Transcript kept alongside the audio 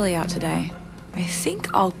out today. I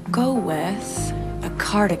think I'll go with a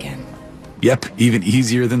cardigan. Yep, even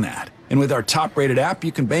easier than that. And with our top-rated app,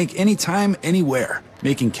 you can bank anytime, anywhere,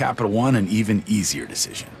 making Capital One an even easier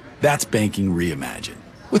decision. That's banking reimagined.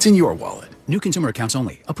 What's in your wallet? New consumer accounts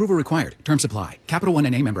only. Approval required. Terms apply. Capital One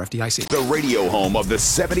N.A. member FDIC. The radio home of the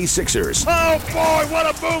 76ers. Oh, boy, what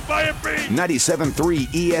a move by Embiid. 97.3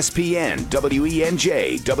 ESPN,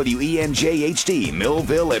 WENJ, WENJ-HD,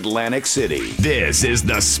 Millville, Atlantic City. This is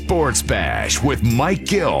the Sports Bash with Mike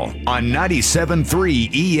Gill on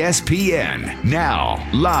 97.3 ESPN. Now,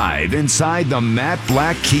 live inside the Matt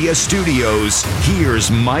Black Kia Studios, here's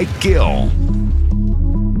Mike Gill.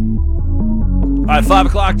 All right, 5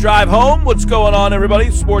 o'clock drive home. What's going on,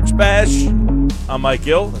 everybody? Sports Bash. I'm Mike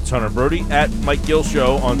Gill. That's Hunter Brody at Mike Gill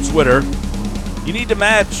Show on Twitter. You need to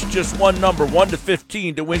match just one number, 1 to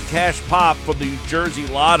 15, to win cash pop from the New Jersey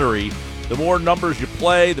Lottery. The more numbers you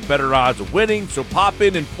play, the better odds of winning. So pop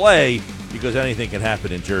in and play because anything can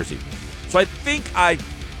happen in Jersey. So I think I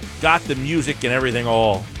got the music and everything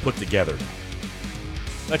all put together.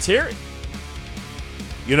 Let's hear it.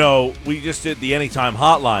 You know, we just did the Anytime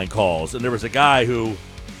hotline calls, and there was a guy who,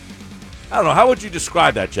 I don't know, how would you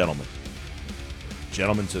describe that gentleman?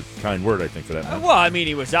 Gentleman's a kind word, I think, for that man. Well, I mean,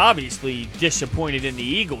 he was obviously disappointed in the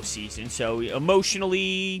Eagles season, so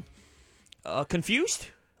emotionally confused?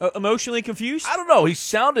 Emotionally confused? I don't know. He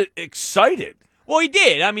sounded excited. Well, he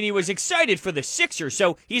did. I mean, he was excited for the Sixers,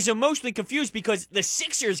 so he's emotionally confused because the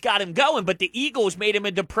Sixers got him going, but the Eagles made him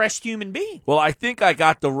a depressed human being. Well, I think I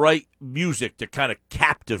got the right music to kind of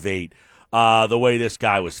captivate the way this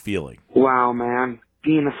guy was feeling. Wow, man.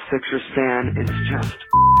 Being a Sixers fan is just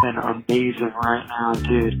amazing right now,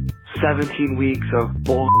 dude. 17 weeks of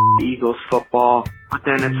bull Eagles football, but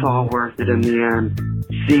then it's all worth it in the end.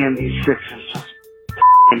 Seeing these Sixers just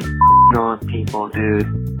on people, dude.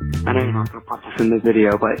 I know you're not going to put this in the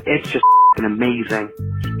video, but it's just amazing.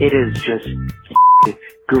 It is just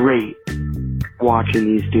great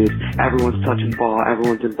watching these dudes. Everyone's touching the ball,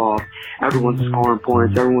 everyone's involved, everyone's scoring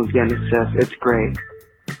points, everyone's getting assists. It's great.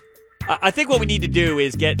 I think what we need to do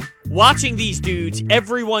is watching these dudes,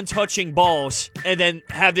 everyone touching balls, and then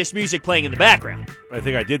have this music playing in the background. I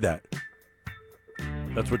think I did that.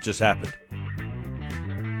 That's what just happened.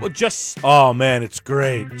 Well, just... Oh, man, it's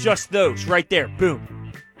great. Just those, right there.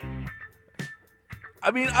 Boom. I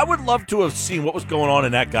mean, I would love to have seen what was going on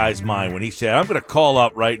in that guy's mind when he said, I'm going to call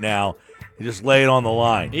up right now and just lay it on the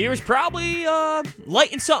line. He was probably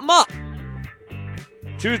lighting something up.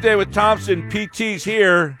 Tuesday with Thompson, PT's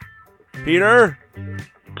here. Peter?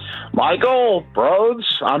 Michael, Brodes,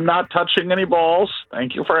 I'm not touching any balls.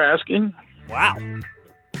 Thank you for asking. Wow.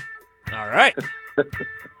 All right.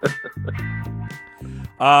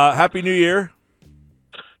 Happy New Year.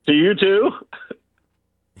 To you too.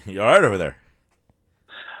 You all right over there?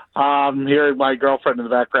 Hearing my girlfriend in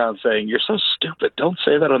the background saying, "You're so stupid. Don't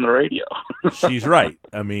say that on the radio." She's right.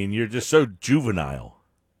 I mean, you're just so juvenile.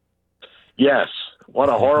 Yes. What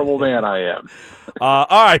a horrible man I am. All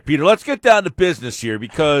right, Peter, let's get down to business here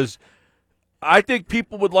because I think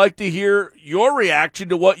people would like to hear your reaction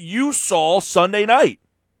to what you saw Sunday night.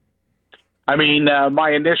 I mean,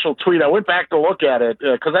 my initial tweet, I went back to look at it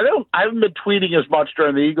because I haven't been tweeting as much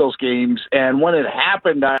during the Eagles games. And when it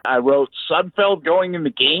happened, I wrote, Sudfeld going in the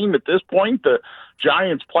game at this point. The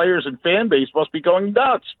Giants players and fan base must be going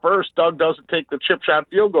nuts. First, Doug doesn't take the chip shot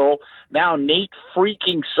field goal. Now, Nate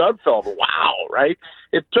freaking Sudfeld. Wow, right?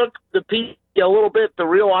 It took the people a little bit to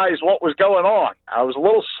realize what was going on. I was a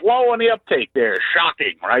little slow on the uptake there.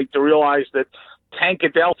 Shocking, right, to realize that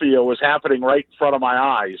Tankadelphia was happening right in front of my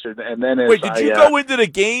eyes. And then wait, did you go into the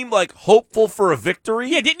game like hopeful for a victory?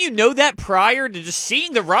 Yeah, didn't you know that prior to just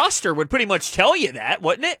seeing the roster would pretty much tell you that,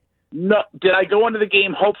 wouldn't it? No, did I go into the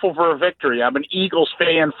game hopeful for a victory? I'm an Eagles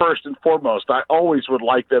fan first and foremost. I always would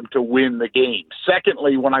like them to win the game.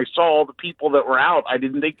 Secondly, when I saw all the people that were out, I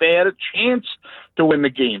didn't think they had a chance to win the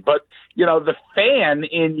game. But, you know, the fan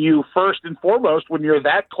in you first and foremost, when you're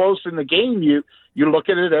that close in the game, you look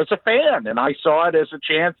at it as a fan. And I saw it as a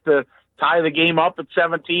chance to tie the game up at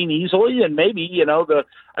 17 easily. And maybe, you know, the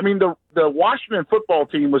Washington football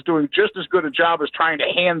team was doing just as good a job as trying to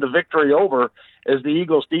hand the victory over as the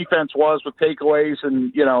Eagles defense was with takeaways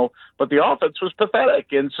and, you know, but the offense was pathetic.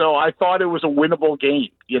 And so I thought it was a winnable game,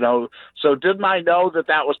 you know. So didn't I know that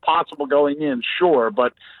was possible going in? Sure.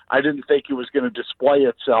 But I didn't think it was going to display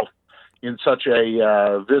itself in such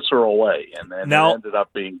a visceral way. And then it ended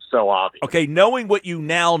up being so obvious. Okay, knowing what you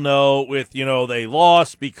now know with, you know, they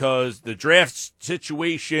lost because the draft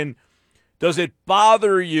situation, does it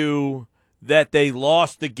bother you that they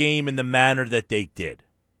lost the game in the manner that they did?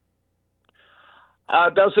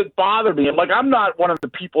 doesn't bother me. Like, I'm not one of the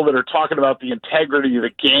people that are talking about the integrity of the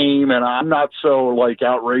game, and I'm not so, like,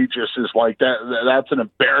 outrageous as, like, that's an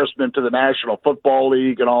embarrassment to the National Football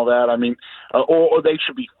League and all that. I mean, or they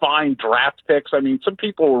should be fined draft picks. I mean, some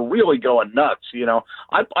people were really going nuts, you know.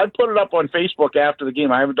 I put it up on Facebook after the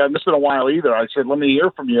game. I haven't done this in a while either. I said, let me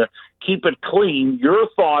hear from you. Keep it clean. Your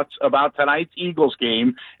thoughts about tonight's Eagles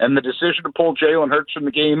game and the decision to pull Jalen Hurts from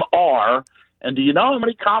the game are. And do you know how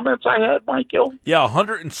many comments I had, Michael? Yeah,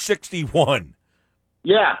 161.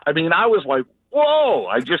 Yeah, I mean, I was like, whoa!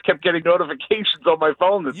 I just kept getting notifications on my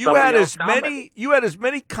phone that you had as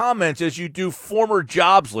many comments as you do former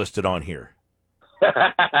jobs listed on here.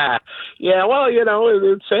 Yeah, well, you know,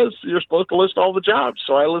 it says you're supposed to list all the jobs,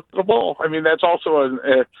 so I listed them all. I mean, that's also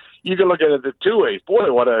you can look at it the two ways.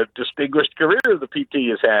 Boy, what a distinguished career the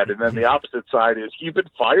PT has had, and then the opposite side is you've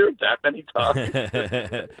been fired that many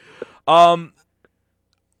times.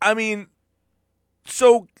 I mean,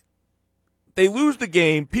 so they lose the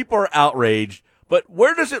game. People are outraged, but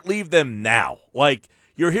where does it leave them now? Like,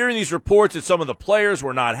 you're hearing these reports that some of the players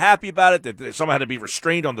were not happy about it, that some had to be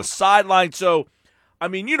restrained on the sideline. So, I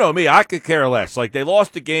mean, you know me, I could care less. Like, they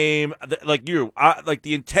lost the game, like like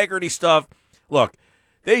the integrity stuff. Look,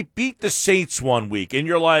 they beat the Saints one week, and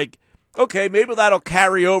you're like, okay, maybe that'll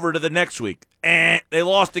carry over to the next week. They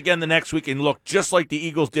lost again the next week and looked just like the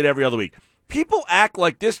Eagles did every other week. People act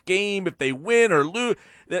like this game, if they win or lose,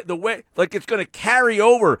 the way like it's going to carry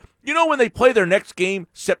over. You know when they play their next game,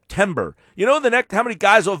 September. You know how many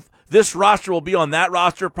guys of this roster will be on that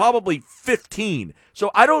roster? Probably 15.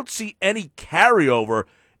 So I don't see any carryover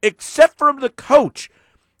except from the coach.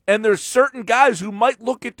 And there's certain guys who might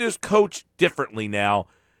look at this coach differently now.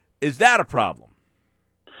 Is that a problem?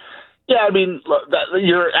 Yeah, I mean,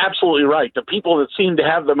 you're absolutely right. The people that seem to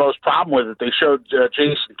have the most problem with it, they showed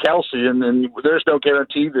Jason Kelsey, and there's no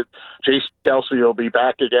guarantee that Jason Kelsey will be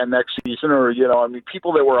back again next season. Or, you know, I mean,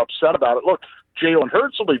 people that were upset about it. Look, Jalen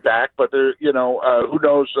Hurts will be back, but who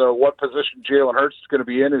knows what position Jalen Hurts is going to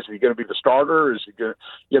be in? Is he going to be the starter? Is he going to,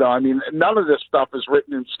 you know, I mean, none of this stuff is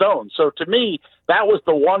written in stone. So to me, that was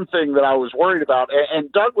the one thing that I was worried about.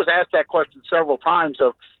 And Doug was asked that question several times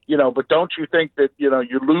of, you know, but don't you think that, you know,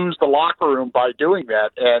 you lose the locker room by doing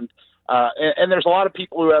that? And there's a lot of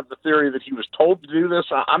people who have the theory that he was told to do this.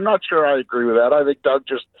 I'm not sure I agree with that. I think Doug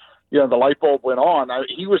just, you know, the light bulb went on.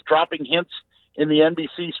 He was dropping hints in the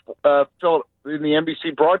NBC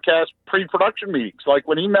broadcast pre-production meetings, like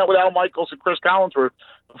when he met with Al Michaels and Chris Collinsworth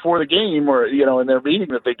before the game, or, you know, in their meeting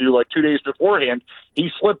that they do like 2 days beforehand, he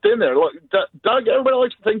slipped in there. Look, Doug, everybody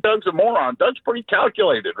likes to think Doug's a moron. Doug's pretty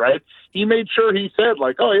calculated, right? He made sure he said,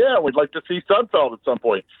 like, oh yeah, we'd like to see Sudfeld at some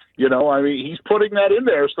point. You know, I mean, he's putting that in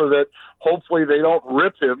there so that hopefully they don't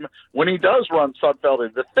rip him when he does run Sudfeld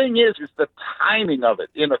in. The thing is the timing of it.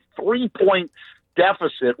 In a 3-point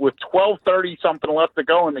deficit with 12:30 something left to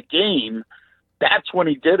go in the game, that's when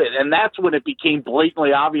he did it. And that's when it became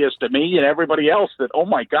blatantly obvious to me and everybody else that, oh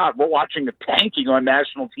my God, we're watching a tanking on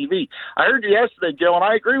national TV. I heard you yesterday, Gil, and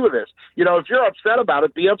I agree with this. You know, if you're upset about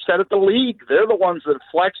it, be upset at the league. They're the ones that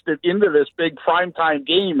flexed it into this big primetime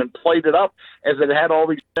game and played it up as it had all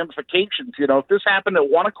these ramifications. You know, if this happened at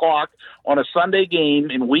 1 o'clock on a Sunday game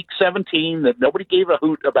in week 17 that nobody gave a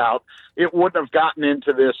hoot about, it wouldn't have gotten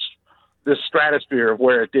into this stratosphere of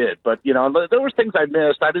where it did. But, you know, there was things I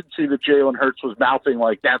missed. I didn't see that Jalen Hurts was mouthing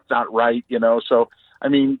like, that's not right, you know. So, I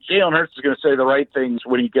mean, Jalen Hurts is going to say the right things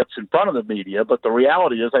when he gets in front of the media, but the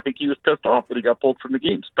reality is I think he was pissed off that he got pulled from the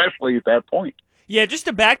game, especially at that point. Yeah, just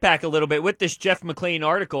to backpack a little bit with this Jeff McClain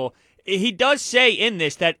article, he does say in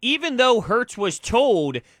this that even though Hurts was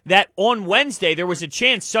told that on Wednesday there was a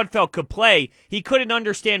chance Sudfeld could play, he couldn't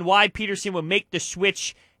understand why Peterson would make the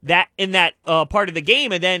switch that in that part of the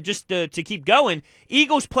game. And then just to keep going,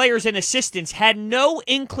 Eagles players and assistants had no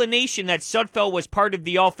inclination that Sudfeld was part of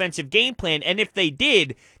the offensive game plan. And if they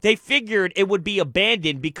did, they figured it would be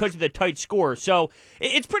abandoned because of the tight score. So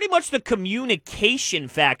it's pretty much the communication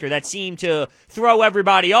factor that seemed to throw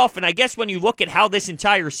everybody off. And I guess when you look at how this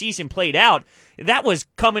entire season played out, that was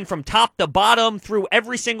coming from top to bottom through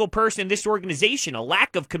every single person in this organization. A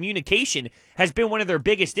lack of communication has been one of their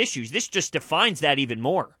biggest issues. This just defines that even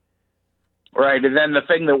more. Right, and then the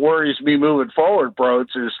thing that worries me moving forward,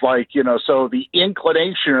 Brodes, is like, you know, so the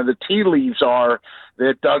inclination or the tea leaves are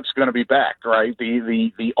that Doug's going to be back, right?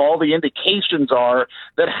 The all the indications are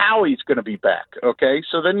that Howie's going to be back, okay?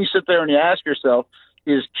 So then you sit there and you ask yourself,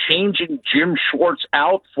 is changing Jim Schwartz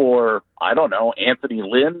out for, I don't know, Anthony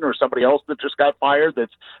Lynn or somebody else that just got fired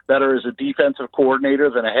that's better as a defensive coordinator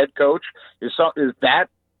than a head coach? Is that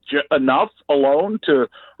enough alone to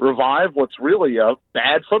revive what's really a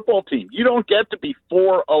bad football team? You don't get to be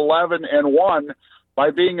 4-11-1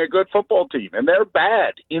 by being a good football team, and they're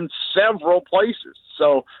bad in several places.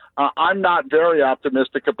 So I'm not very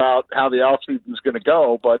optimistic about how the offseason is going to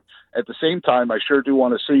go, but at the same time, I sure do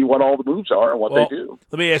want to see what all the moves are and what they do.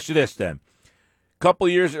 Let me ask you this then. A couple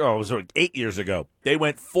years ago, it was like 8 years ago, they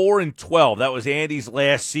went 4-12. That was Andy's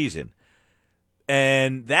last season.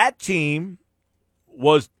 And that team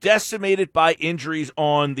was decimated by injuries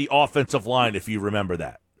on the offensive line, if you remember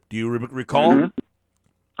that. Do you recall? Mm-hmm.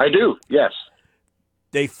 I do, yes.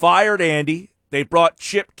 They fired Andy. They brought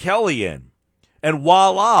Chip Kelly in. And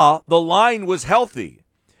voila, the line was healthy.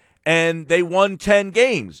 And they won 10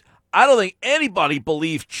 games. I don't think anybody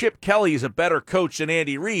believes Chip Kelly is a better coach than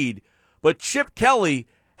Andy Reid, but Chip Kelly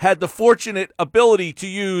had the fortunate ability to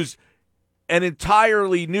use an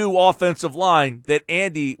entirely new offensive line that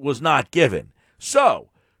Andy was not given. So,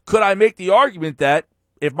 could I make the argument that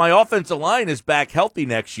if my offensive line is back healthy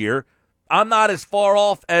next year, I'm not as far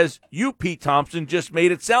off as you, Pete Thompson, just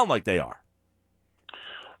made it sound like they are?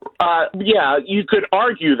 Yeah, you could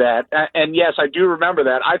argue that, and yes, I do remember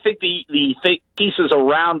that. I think the pieces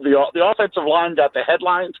around the offensive line got the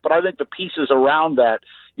headlines, but I think the pieces around that,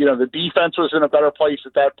 the defense was in a better place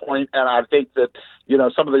at that point, and I think that,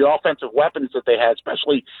 some of the offensive weapons that they had,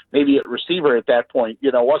 especially maybe at receiver at that point,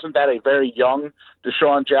 wasn't that a very young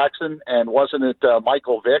Deshaun Jackson, and wasn't it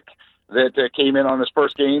Michael Vick that came in on his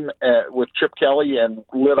first game with Chip Kelly and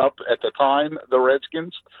lit up at the time the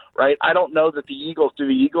Redskins, right? I don't know that the Eagles,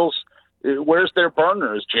 where's their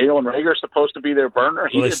burner? Is Jalen Reagor supposed to be their burner?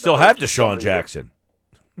 Well, they still have Deshaun Jackson.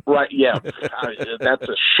 Right, yeah. That's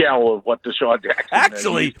a shell of what Deshaun Jackson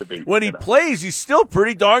actually used to be, when he plays, he's still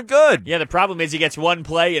pretty darn good. Yeah, the problem is he gets one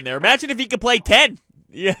play in there. Imagine if he could play 10.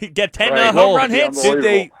 Yeah, get 10 right. home run hits.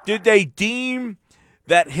 Did they deem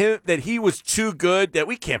that he was too good, that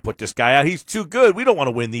we can't put this guy out? He's too good. We don't want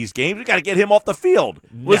to win these games. We got to get him off the field.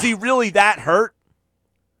 No. Was he really that hurt?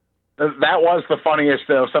 That was the funniest,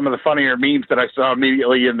 some of the funnier memes that I saw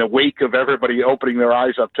immediately in the wake of everybody opening their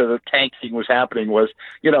eyes up to the tanking was happening was,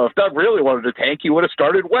 if Doug really wanted to tank, he would have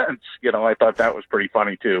started Wentz. I thought that was pretty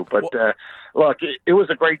funny too. But look, it was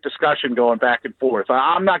a great discussion going back and forth.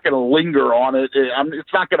 I'm not going to linger on it.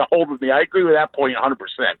 It's not going to hold with me. I agree with that point 100%.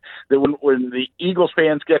 That when the Eagles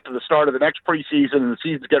fans get to the start of the next preseason and the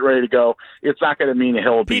season's get ready to go, it's not going to mean a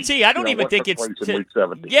hill of beans. PT, I don't even think it's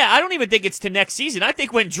I don't even think it's to next season. I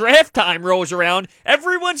think when draft time rolls around,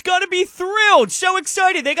 everyone's going to be thrilled, so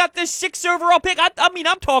excited. They got this 6th overall pick. I mean,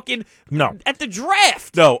 I'm talking at the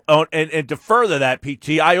draft. No, and to further that,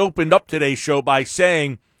 PT, I opened up today's show by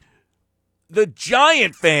saying the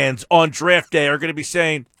Giant fans on draft day are going to be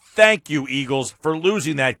saying, thank you, Eagles, for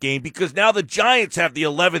losing that game, because now the Giants have the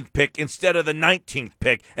 11th pick instead of the 19th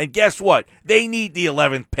pick. And guess what? They need the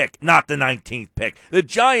 11th pick, not the 19th pick. The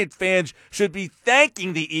Giant fans should be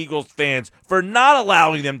thanking the Eagles fans for not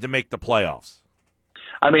allowing them to make the playoffs.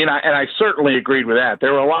 I mean, I certainly agreed with that.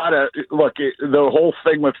 There were a lot of, the whole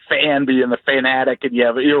thing with fan being the fanatic and you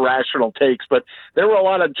have irrational takes, but there were a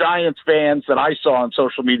lot of Giants fans that I saw on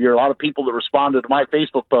social media, a lot of people that responded to my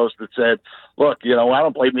Facebook post that said, look, I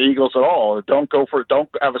don't blame the Eagles at all. Don't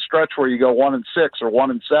have a stretch where you go 1-6 or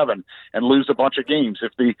 1-7 and lose a bunch of games.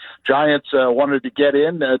 If the Giants wanted to get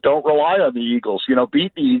in, don't rely on the Eagles.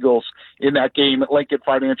 Beat the Eagles in that game at Lincoln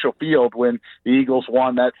Financial Field when the Eagles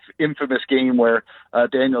won that infamous game where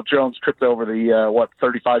Daniel Jones tripped over the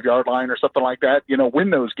 35-yard line or something like that. Win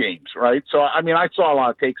those games, right? So I mean, I saw a lot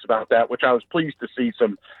of takes about that, which I was pleased to see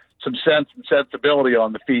some sense and sensibility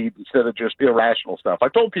on the feed instead of just irrational stuff. I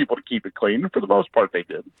told people to keep it clean, and for the most part, they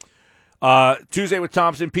did. Tuesday with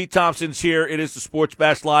Thompson. Pete Thompson's here. It is the Sports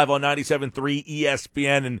Bash Live on 97.3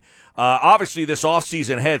 ESPN, and obviously this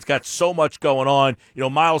offseason ahead's got so much going on.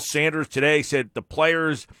 Miles Sanders today said the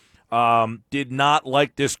players did not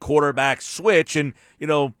like this quarterback switch, and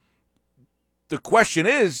the question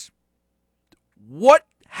is, what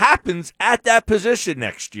happens at that position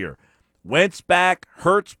next year? Wentz back,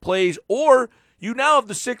 Hurts plays, or you now have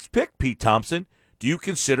the 6th pick, Pete Thompson. Do you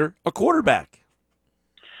consider a quarterback?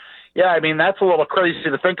 Yeah, I mean, that's a little crazy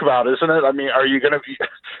to think about, isn't it? I mean, are you going to be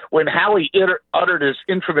 – when Howie uttered his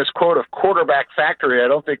infamous quote of quarterback factory, I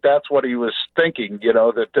don't think that's what he was thinking,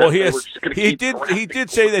 that well, he did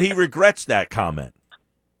say that he regrets that comment.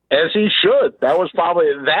 As he should. That was probably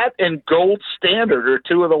 – that and Gold Standard are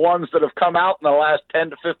two of the ones that have come out in the last 10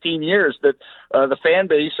 to 15 years that the fan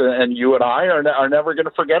base and you and I are never going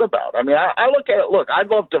to forget about. I mean, I look at it – look, I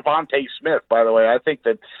love Devontae Smith, by the way. I think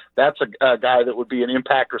that's a guy that would be an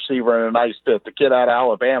impact receiver and a nice fit. The kid out of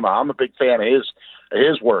Alabama. I'm a big fan of his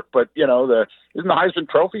his work. But, isn't the Heisman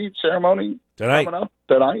Trophy ceremony tonight? Coming up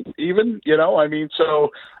tonight, even, so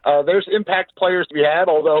there's impact players to be had,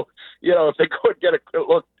 although, if they could get a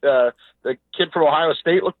look, the kid from Ohio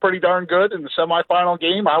State looked pretty darn good in the semifinal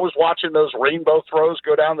game. I was watching those rainbow throws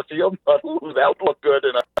go down the field, but that would look good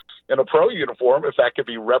in a pro uniform if that could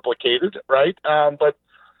be replicated, right? And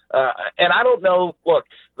I don't know, look,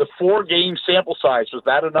 the 4-game sample size, was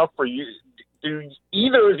that enough for you? Do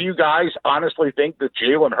either of you guys honestly think that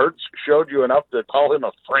Jalen Hurts showed you enough to call him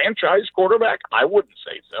a franchise quarterback? I wouldn't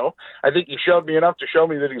say so. I think he showed me enough to show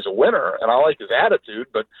me that he's a winner, and I like his attitude,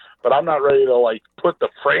 but I'm not ready to, put the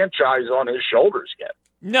franchise on his shoulders yet.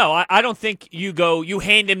 No, I don't think you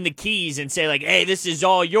hand him the keys and say, hey, this is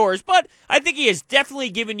all yours. But I think he has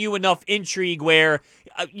definitely given you enough intrigue where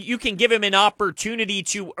you can give him an opportunity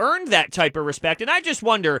to earn that type of respect. And I just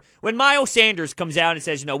wonder, when Miles Sanders comes out and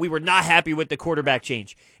says, we were not happy with the quarterback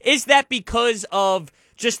change, is that because of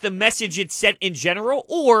just the message it sent in general,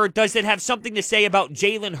 or does it have something to say about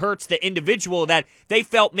Jalen Hurts, the individual, that they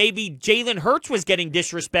felt maybe Jalen Hurts was getting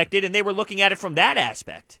disrespected and they were looking at it from that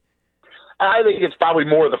aspect? I think it's probably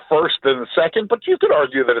more the first than the second, but you could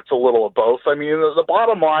argue that it's a little of both. I mean, the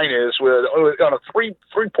bottom line is, on a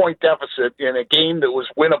three-point deficit in a game that was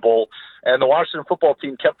winnable, and the Washington football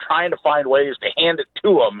team kept trying to find ways to hand it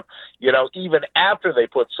to them, even after they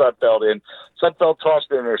put Sudfeld in. Sudfeld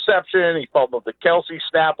tossed an interception. He fumbled the Kelsey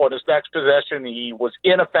snap on his next possession. He was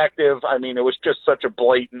ineffective. I mean, it was just such a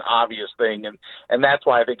blatant, obvious thing, and that's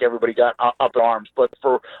why I think everybody got up in arms. But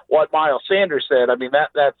for what Miles Sanders said, I mean,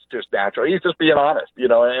 that's just natural. He's just being honest,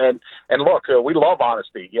 and look, we love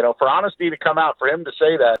honesty. For honesty to come out, for him to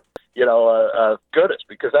say that, goodness,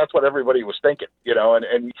 because that's what everybody was thinking,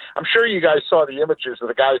 and I'm sure you guys saw the images of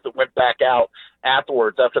the guys that went back out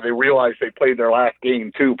afterwards after they realized they played their last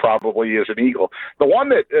game too, probably as an Eagle. The one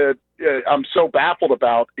that I'm so baffled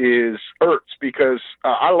about is Ertz, because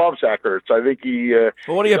I love Zach Ertz. I think he.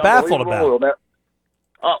 Well, what are you baffled about?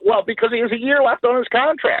 Well, because he has a year left on his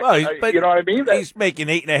contract. Well, you know what I mean? He's making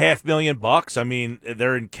 $8.5 million. I mean,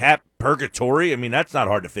 they're in cap purgatory. I mean, that's not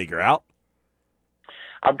hard to figure out.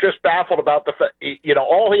 I'm just baffled about the fact,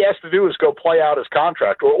 all he has to do is go play out his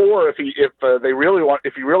contract, or if he really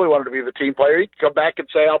wanted to be the team player, he can come back and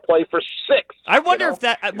say, "I'll play for 6." I wonder if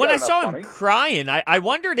that, when I saw him crying, I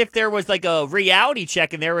wondered if there was a reality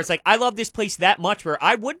check and there was I love this place that much where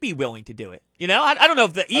I would be willing to do it. I don't know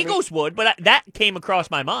if the Eagles would, but that came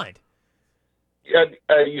across my mind.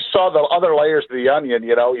 You saw the other layers of the onion.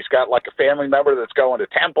 He's got a family member that's going to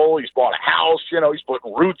Temple. He's bought a house. He's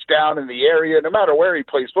putting roots down in the area. No matter where he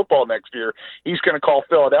plays football next year, he's going to call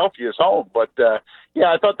Philadelphia his home. But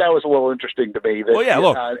I thought that was a little interesting to me. That,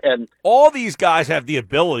 look, and all these guys have the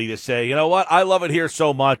ability to say, you know what, I love it here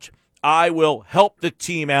so much, I will help the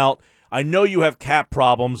team out. I know you have cap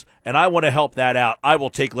problems, and I want to help that out. I will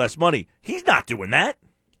take less money. He's not doing that.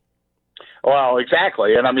 Well,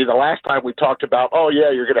 exactly. And I mean, the last time we talked about,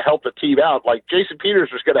 you're going to help the team out. Jason Peters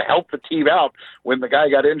was going to help the team out when the guy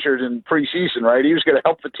got injured in preseason, right? He was going to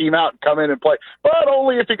help the team out and come in and play, but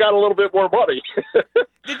only if he got a little bit more money.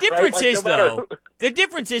 The difference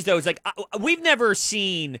is, is we've never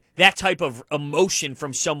seen that type of emotion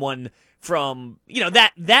from someone from,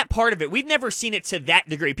 that part of it. We've never seen it to that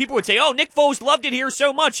degree. People would say, Nick Foles loved it here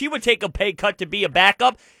so much, he would take a pay cut to be a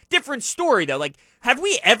backup. Different story, though. Have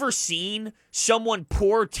we ever seen someone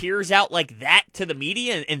pour tears out like that to the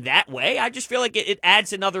media in that way? I just feel like it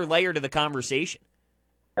adds another layer to the conversation.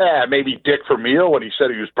 Maybe Dick Vermeil when he said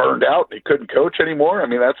he was burned out and he couldn't coach anymore. I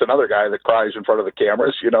mean, that's another guy that cries in front of the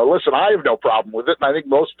cameras. Listen, I have no problem with it, and I think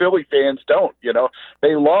most Philly fans don't.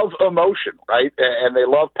 They love emotion, right? And they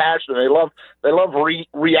love passion. They love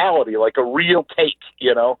reality, like a real take.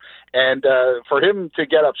 And for him to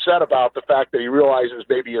get upset about the fact that he realizes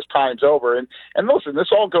maybe his time's over, and listen, this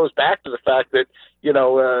all goes back to the fact that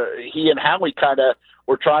he and Howie kind of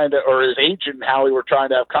were trying to, or his agent and Howie were trying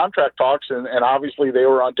to have contract talks, and obviously they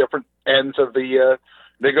were on different ends of the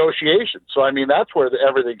negotiations. So, I mean, that's where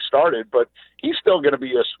everything started, but he's still going to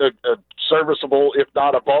be a serviceable, if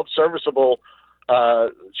not above serviceable,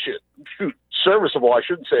 serviceable, I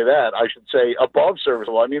shouldn't say that. I should say above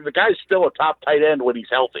serviceable. I mean, the guy's still a top tight end when he's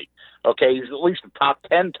healthy. Okay, he's at least a top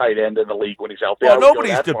 10 tight end in the league when he's healthy. Well,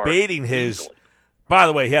 nobody's debating his – by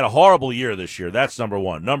the way, he had a horrible year this year. That's number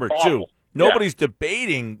one. Number two, nobody's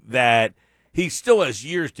debating that he still has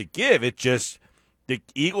years to give. It's just the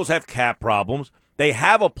Eagles have cap problems. They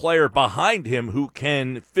have a player behind him who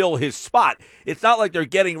can fill his spot. It's not like they're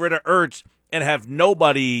getting rid of Ertz and have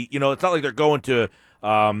nobody – it's not like they're going to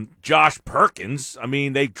Josh Perkins. I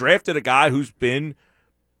mean, they drafted a guy who's been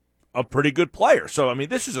a pretty good player. So, I mean,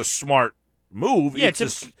 this is a smart move. Yeah, it's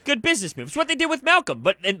a good business move. It's what they did with Malcolm.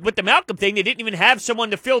 But with the Malcolm thing, they didn't even have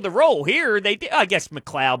someone to fill the role. Here, they did, I guess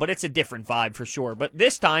McLeod, but it's a different vibe for sure. But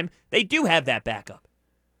this time, they do have that backup.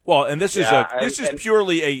 Well, and this is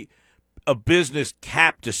purely a business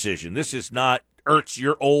cap decision. This is not Ertz,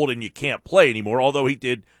 you're old and you can't play anymore, although he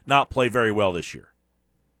did not play very well this year.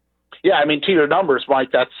 Yeah, I mean, to your numbers, Mike,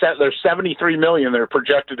 there's $73 million that are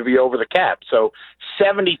projected to be over the cap. So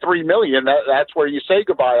 $73 million, that's where you say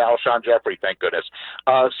goodbye, Alshon Jeffrey, thank goodness.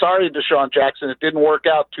 Sorry, Deshaun Jackson, it didn't work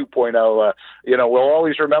out 2.0. We'll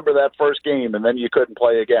always remember that first game, and then you couldn't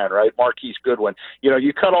play again, right? Marquise Goodwin.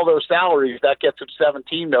 You cut all those salaries, that gets him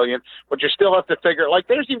 $17 million, but you still have to figure, like,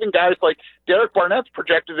 there's even guys like Derek Barnett's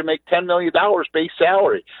projected to make $10 million base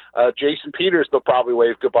salary. Jason Peters, they'll probably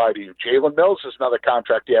wave goodbye to you. Jalen Mills is another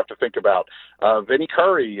contract you have to think about. Vinnie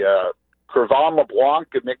Curry, Crevan LeBlanc,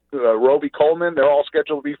 and Roby Coleman, they're all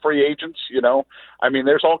scheduled to be free agents. I mean,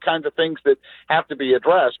 there's all kinds of things that have to be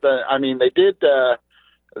addressed. But I mean, they did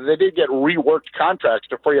get reworked contracts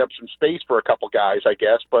to free up some space for a couple guys, I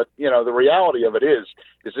guess. But the reality of it is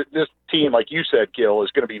that this team, like you said, Gil,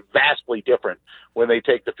 is going to be vastly different when they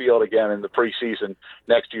take the field again in the preseason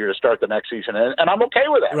next year to start the next season, and I'm okay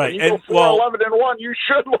with that. Right, when you go 4-11-1, you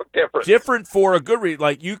should look different. Different for a good reason.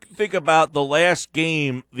 Like you think about the last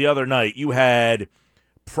game the other night, you had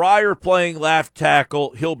Pryor playing left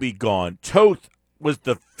tackle, he'll be gone. Toth was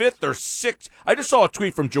the 5th or 6th. I just saw a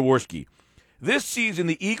tweet from Jaworski. This season,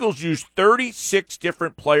 the Eagles used 36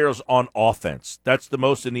 different players on offense. That's the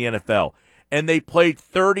most in the NFL. And they played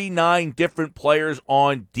 39 different players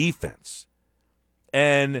on defense.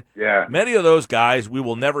 And many of those guys we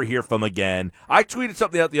will never hear from again. I tweeted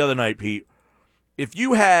something out the other night, Pete. If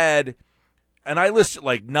you had, and I listed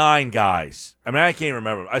like 9 guys. I mean, I can't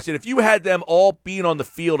remember. I said, if you had them all being on the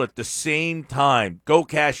field at the same time, go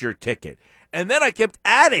cash your ticket. And then I kept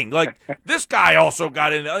adding, like, this guy also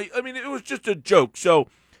got in. I mean, it was just a joke. So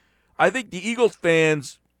I think the Eagles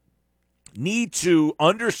fans need to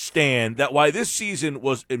understand that while this season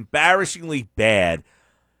was embarrassingly bad,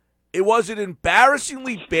 it wasn't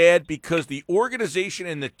embarrassingly bad because the organization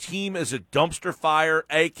and the team is a dumpster fire,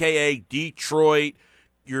 a.k.a. Detroit,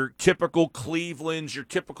 your typical Clevelands, your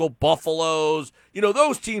typical Buffaloes,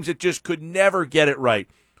 those teams that just could never get it right.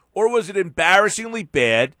 Or was it embarrassingly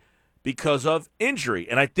bad because of injury?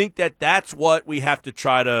 And I think that's what we have to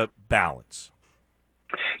try to balance.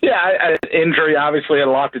 Yeah, injury obviously had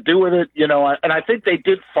a lot to do with it, and I think they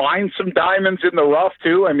did find some diamonds in the rough,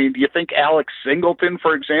 too. I mean, do you think Alex Singleton,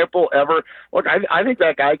 for example, ever – look, I think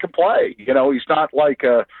that guy can play. He's not like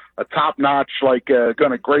a top-notch, like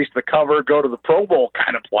going to grace the cover, go to the Pro Bowl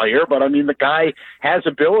kind of player, but, I mean, the guy has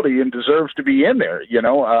ability and deserves to be in there,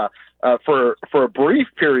 For a brief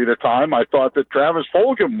period of time, I thought that Travis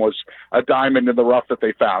Fulgham was a diamond in the rough that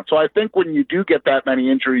they found. So I think when you do get that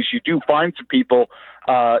many injuries, you do find some people,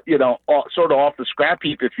 sort of off the scrap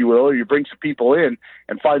heap, if you will, or you bring some people in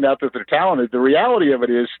and find out that they're talented. The reality of it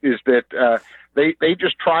is that they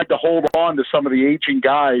just tried to hold on to some of the aging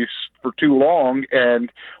guys for too long,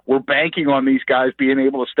 and were banking on these guys being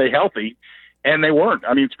able to stay healthy. And they weren't.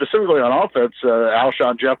 I mean, specifically on offense,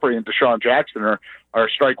 Alshon Jeffrey and Deshaun Jackson are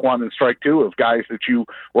strike one and strike two of guys that you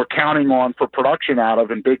were counting on for production out of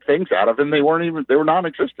and big things out of, and they were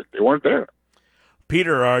non-existent. They weren't there.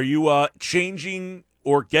 Peter, are you changing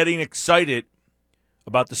or getting excited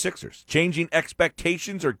about the Sixers? Changing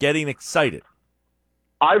expectations or getting excited?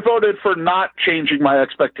 I voted for not changing my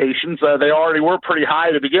expectations. They already were pretty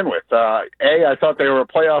high to begin with. A, I thought they were a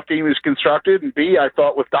playoff team as constructed, and B, I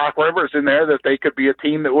thought with Doc Rivers in there that they could be a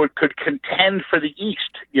team that could contend for the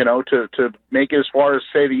East, to make it as far as,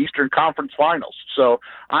 say, the Eastern Conference Finals. So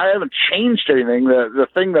I haven't changed anything. The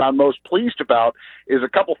thing that I'm most pleased about is a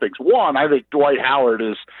couple things. One, I think Dwight Howard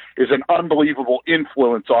is an unbelievable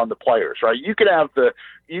influence on the players, right? You can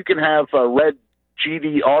have Red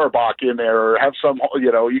G.D. Auerbach in there, or have some,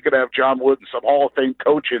 you could have John Wooden, some Hall of Fame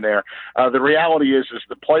coach in there. The reality is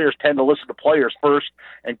the players tend to listen to players first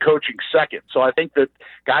and coaching second. So I think that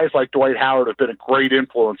guys like Dwight Howard have been a great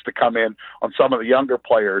influence to come in on some of the younger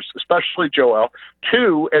players, especially Joel.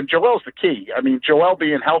 Two, and Joel's the key. I mean, Joel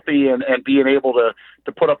being healthy and being able to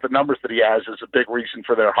put up the numbers that he has is a big reason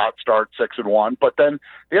for their hot start, 6-1. But then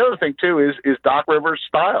the other thing too is Doc Rivers'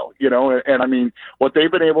 style, and I mean what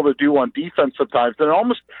they've been able to do on defense sometimes.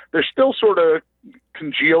 They're still sort of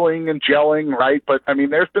congealing and gelling, right? But I mean,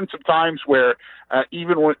 there's been some times where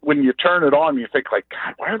even when you turn it on, you think like,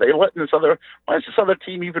 God, why is this other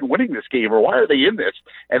team even winning this game, or why are they in this?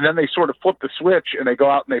 And then they sort of flip the switch and they go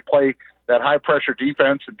out and they play that high-pressure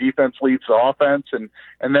defense, and defense leads the offense, and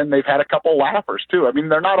then they've had a couple laughers, too. I mean,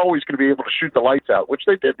 they're not always going to be able to shoot the lights out, which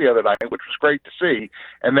they did the other night, which was great to see.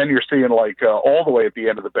 And then you're seeing, like, all the way at the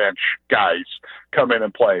end of the bench guys come in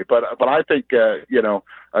and play. But I think,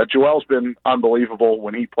 Joel's been unbelievable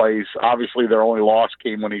when he plays. Obviously, their only loss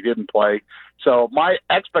came when he didn't play. So my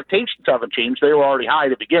expectations haven't changed. They were already high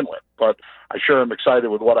to begin with, but I sure am excited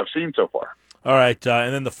with what I've seen so far. All right,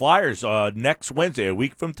 and then the Flyers next Wednesday, a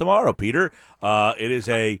week from tomorrow, Peter. It is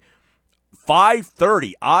a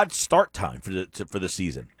 5:30 odd start time for the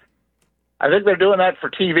season. I think they're doing that for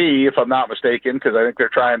TV, if I'm not mistaken, because I think they're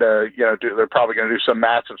trying to, they're probably going to do some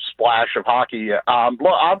massive splash of hockey. I'm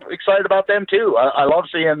excited about them too. I love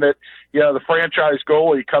seeing that, the franchise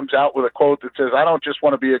goalie comes out with a quote that says, "I don't just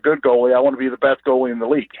want to be a good goalie, I want to be the best goalie in the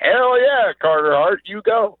league." Hell yeah, Carter Hart, you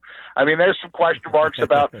go. I mean, there's some question marks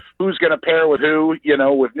about who's going to pair with who,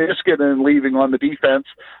 with Niskanen leaving on the defense.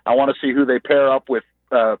 I want to see who they pair up with.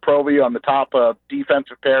 Provy on the top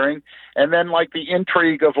defensive pairing, and then like the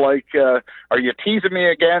intrigue of like, are you teasing me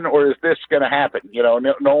again, or is this going to happen?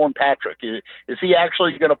 Nolan Patrick, is he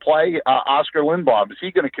actually going to play? Oscar Lindblom, is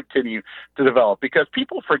he going to continue to develop? Because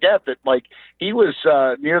people forget that like he was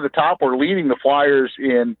near the top or leading the Flyers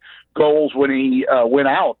in goals when he went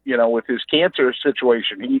out, with his cancer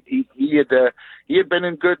situation. He had been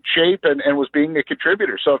in good shape and was being a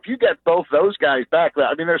contributor. So if you get both those guys back,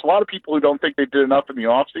 I mean, there's a lot of people who don't think they did enough in the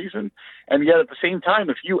offseason. And yet at the same time,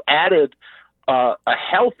 if you added a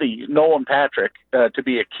healthy Nolan Patrick to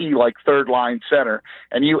be a key, like, third-line center,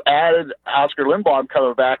 and you added Oscar Lindblom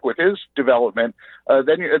coming back with his development,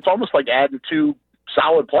 then it's almost like adding two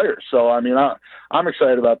solid players. So, I mean, I'm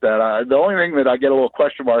excited about that. The only thing that I get a little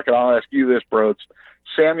question mark, and I'll ask you this, Brodes,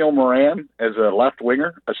 Samuel Moran as a left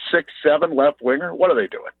winger, a 6'7" left winger, what are they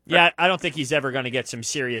doing? Yeah, I don't think he's ever going to get some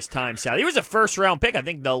serious time, Sal. He was a first-round pick, I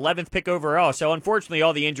think the 11th pick overall, so unfortunately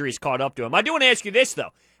all the injuries caught up to him. I do want to ask you this,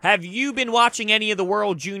 though. Have you been watching any of the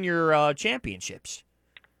World Junior Championships?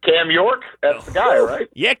 Cam York, that's the guy, right?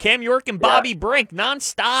 Yeah, Cam York and Bobby Brink,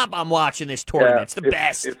 nonstop. I'm watching this tournament. Yeah, it's the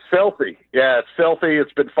best. It's filthy. Yeah, it's filthy.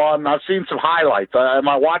 It's been fun. I've seen some highlights. Am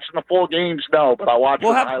I watching the full games? No, but I watch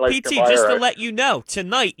the highlights. PT, just to let you know,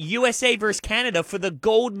 tonight, USA versus Canada for the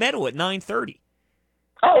gold medal at 9:30.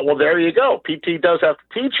 Oh, well, there you go. PT does have to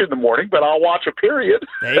teach in the morning, but I'll watch a period.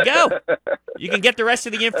 There you go. You can get the rest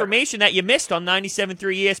of the information that you missed on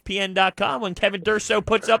 97.3ESPN.com when Kevin Durso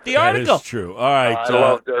puts up the article. That is true. All right. I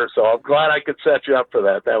love Durso. I'm glad I could set you up for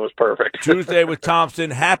that. That was perfect. Tuesday with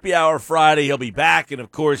Thompson, happy hour Friday. He'll be back, and,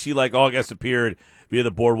 of course, he, like all guests, appeared via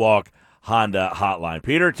the Boardwalk Honda hotline.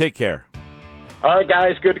 Peter, take care. All right,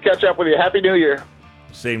 guys. Good to catch up with you. Happy New Year.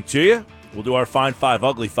 Same to you. We'll do our Fine Five,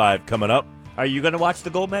 Ugly Five coming up. Are you going to watch the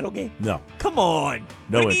gold medal game? No. Come on.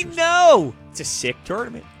 No what interest. No. It's a sick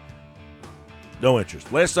tournament. No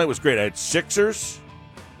interest. Last night was great. I had Sixers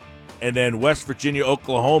and then West Virginia,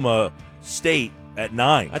 Oklahoma State at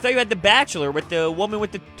 9. I thought you had The Bachelor with the woman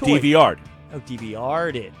with the toy. DVR'd. Oh,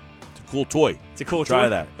 DVR'd it. It's a cool toy. It's a cool Try toy.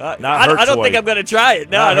 that. I don't think I'm going to try it.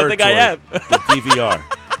 No, I don't think I am. DVR.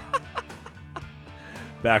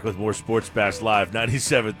 Back with more Sports Bash Live,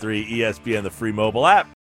 97.3 ESPN, the free mobile app.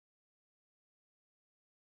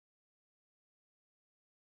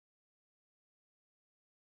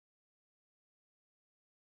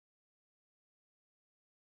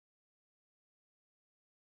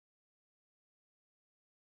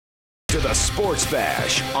 To the Sports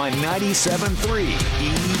Bash on 97.3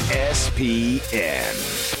 ESPN.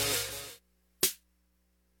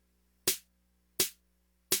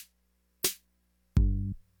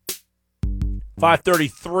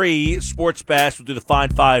 .533 Sports Bash. We'll do the Fine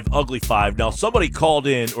Five, Ugly Five. Now, somebody called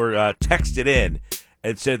in or texted in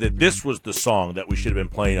and said that this was the song that we should have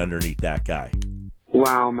been playing underneath that guy.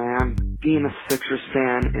 Wow, man. Being a Sixers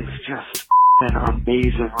fan is just been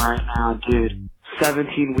amazing right now, dude.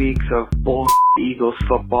 17 weeks of bull Eagles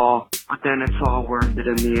football, but then it's all worth it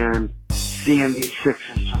in the end. Seeing these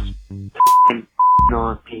Sixers just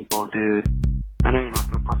on people, dude. I know you're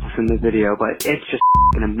not going to put this in the video, but it's just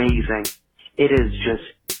amazing. It is just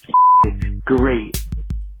great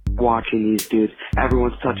watching these dudes.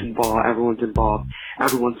 Everyone's touching the ball, everyone's involved,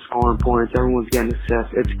 everyone's scoring points, everyone's getting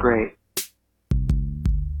assists. It's great.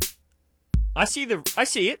 I see it. I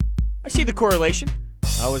see the correlation.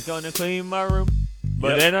 I was going to clean my room,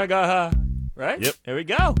 but then I got high. Right? Yep. There we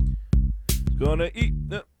go. Gonna eat.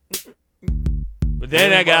 But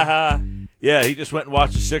then I got high. Yeah, he just went and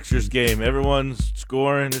watched the Sixers game. Everyone's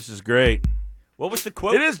scoring. This is great. What was the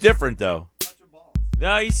quote? It is different, though.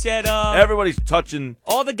 No, he said everybody's touching.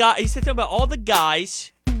 All the guys. He said something about all the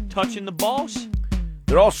guys touching the balls.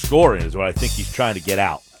 They're all scoring is what I think he's trying to get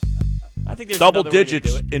out. I think there's double another way to do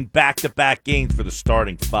digits it. in back-to-back games for the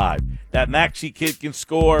starting five. That Maxey kid can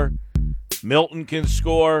score. Milton can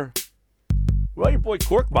score. Well, your boy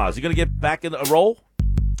Korkmaz, is he going to get back in a role?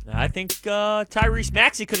 I think Tyrese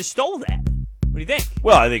Maxey could have stole that. What do you think?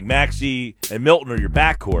 Well, I think Maxey and Milton are your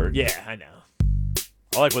backcourt. Yeah, I know.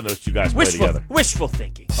 I like when those two guys play together. Wishful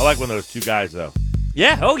thinking. I like when those two guys, though.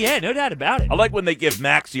 Yeah, oh yeah, no doubt about it. I like when they give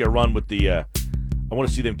Maxey a run with the I want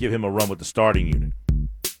to see them give him a run with the starting unit.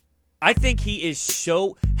 I think he is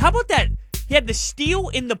so... How about that? He had the steal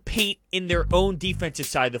in the paint in their own defensive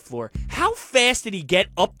side of the floor. How fast did he get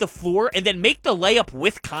up the floor and then make the layup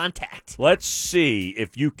with contact? Let's see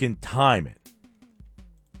if you can time it.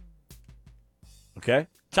 Okay?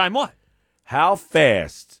 Time what? How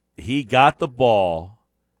fast he got the ball.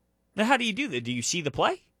 Now, how do you do that? Do you see the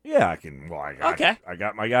play? Yeah, I can. Well, I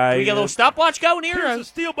got my guy. Can we get a little stopwatch going here? Here's a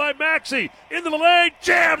steal by Maxey. Into the lane.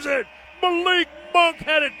 Jams it. Malik Monk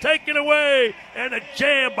had it taken away. And a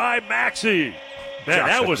jam by Maxey. Man, Josh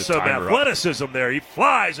that set was the some timer up. athleticism there. He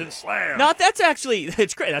flies and slams. No,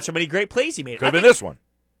 it's great. That's so many great plays he made. Could have been this one.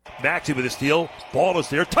 Maxey with a steal. Ball is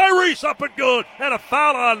there. Tyrese up and good. And a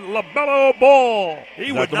foul on LaMelo Ball.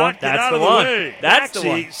 He would not get out of the way. That's the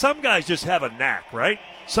Maxey, one. some guys just have a knack, right?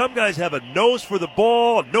 Some guys have a nose for the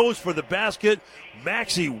ball, a nose for the basket.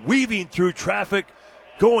 Maxey weaving through traffic,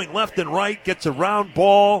 going left and right, gets a round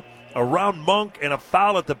ball, around Monk, and a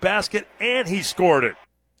foul at the basket, and he scored it.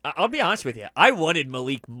 I'll be honest with you. I wanted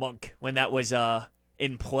Malik Monk when that was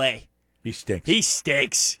in play. He stinks. He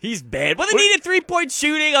stinks. He's bad. When they needed 3-point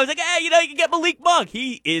shooting, I was like, hey, you can get Malik Monk.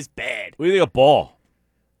 He is bad. What do you think of Ball?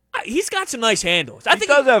 He's got some nice handles. He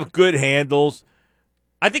does have good handles.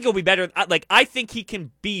 I think he'll be better. I think he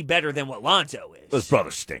can be better than what Lonzo is. His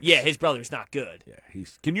brother stinks. Yeah, his brother's not good. Yeah,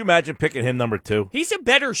 can you imagine picking him number 2? He's a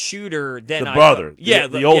better shooter than The brother. Yeah,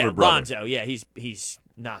 the older brother. Lonzo. Yeah, he's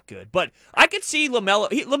not good. But I could see LaMelo.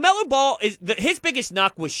 LaMelo Ball his biggest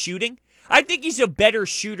knock was shooting. I think he's a better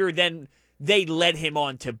shooter than they led him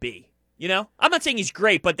on to be. You know, I'm not saying he's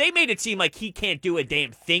great, but they made it seem like he can't do a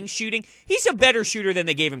damn thing shooting. He's a better shooter than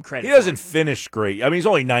they gave him credit. He doesn't finish great. I mean, he's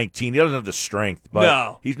only 19. He doesn't have the strength, but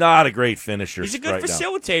No. he's not a great finisher. He's a good right now.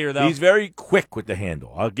 facilitator, though. He's very quick with the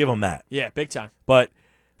handle. I'll give him that. Yeah, big time. But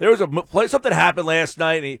there was something happened last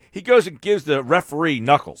night, and he goes and gives the referee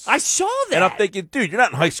knuckles. I saw that. And I'm thinking, dude, you're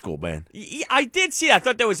not in high school, man. I did see that. I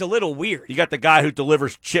thought that was a little weird. You got the guy who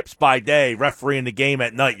delivers chips by day, refereeing the game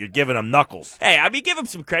at night. You're giving him knuckles. Hey, I mean, give him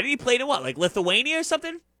some credit. He played in what, like Lithuania or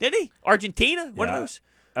something? Did he? Argentina? One of those?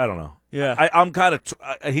 I don't know. Yeah. I'm kind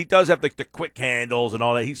of. He does have the quick handles and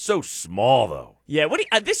all that. He's so small, though. Yeah,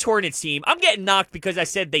 this Hornets team, I'm getting knocked because I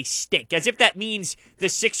said they stink, as if that means the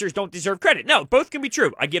Sixers don't deserve credit. No, both can be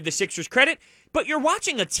true. I give the Sixers credit, but you're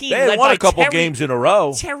watching a team They led won by a couple games in a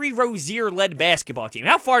row. Terry Rozier-led basketball team.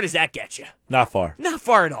 How far does that get you? Not far. Not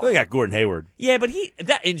far at all. They got Gordon Hayward. Yeah, but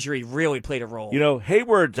that injury really played a role. You know,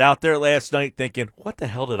 Hayward's out there last night thinking, what the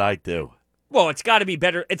hell did I do? Well, it's got to be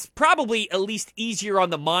better. It's probably at least easier on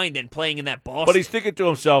the mind than playing in that Boston. But he's thinking to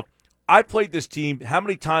himself, I played this team how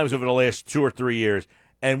many times over the last 2 or 3 years,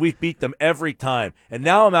 and we've beat them every time. And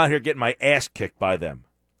now I'm out here getting my ass kicked by them.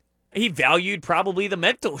 He valued probably the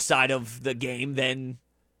mental side of the game than,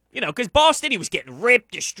 because Boston, he was getting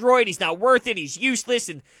ripped, destroyed. He's not worth it. He's useless.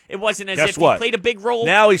 And it wasn't as if he played a big role.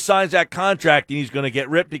 Now he signs that contract, and he's going to get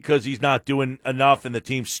ripped because he's not doing enough, and the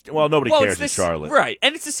team's, nobody cares in Charlotte. Right.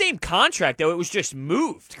 And it's the same contract, though. It was just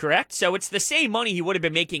moved, correct? So it's the same money he would have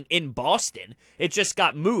been making in Boston. It just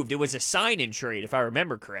got moved. It was a sign-in trade, if I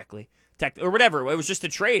remember correctly. Or whatever. It was just a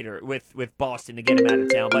trade with Boston to get him out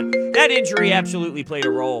of town. But that injury absolutely played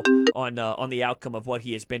a role on the outcome of what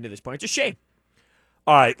he has been to this point. It's a shame.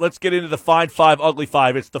 All right, let's get into the Fine 5, Ugly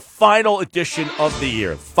 5. It's the final edition of the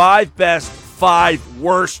year. 5 best, 5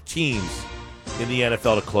 worst teams in the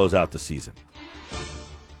NFL to close out the season.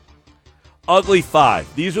 Ugly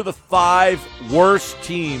 5. These are the 5 worst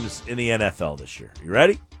teams in the NFL this year. You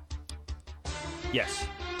ready? Yes.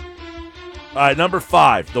 All right, number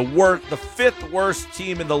 5, the 5th worst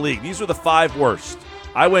team in the league. These are the 5 worst.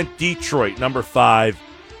 I went Detroit, number 5.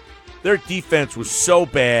 Their defense was so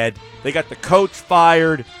bad. They got the coach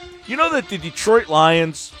fired. You know that the Detroit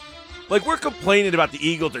Lions, like we're complaining about the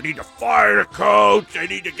Eagles, they need to fire the coach, they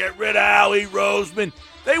need to get rid of Howie Roseman.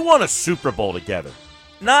 They won a Super Bowl together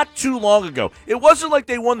not too long ago. It wasn't like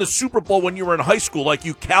they won the Super Bowl when you were in high school like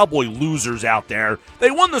you Cowboy losers out there. They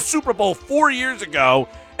won the Super Bowl 4 years ago,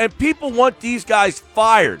 and people want these guys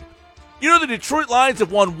fired. You know the Detroit Lions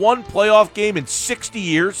have won 1 playoff game in 60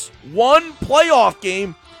 years? 1 playoff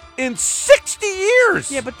game in 60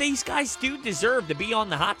 years. Yeah, but these guys do deserve to be on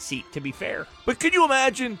the hot seat, to be fair. But can you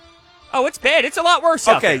imagine Oh, it's bad. It's a lot worse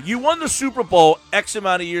out there. Okay, you won the Super Bowl X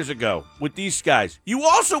amount of years ago with these guys. You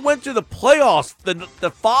also went to the playoffs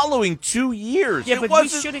the following 2 years. Yeah, but we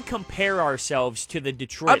shouldn't compare ourselves to the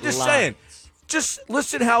Detroit I'm just saying. Just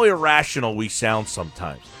listen how irrational we sound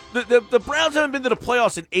sometimes. The Browns haven't been to the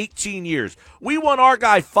playoffs in 18 years. We want our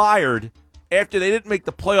guy fired after they didn't make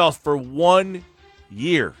the playoffs for 1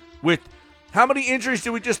 year. With how many injuries did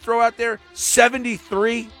we just throw out there?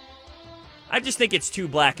 73? I just think it's too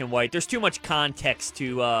black and white. There's too much context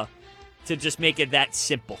to just make it that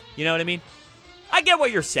simple. You know what I mean? I get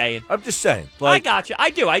what you're saying. I'm just saying. I got you. I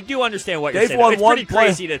do understand what you're saying. Won it's one pretty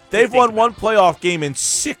crazy to They've think won about. one playoff game in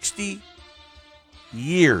 60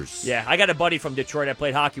 years. Yeah, I got a buddy from Detroit I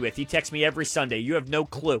played hockey with. He texts me every Sunday. You have no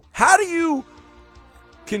clue. How do you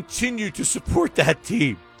continue to support that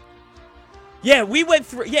team? Yeah, we went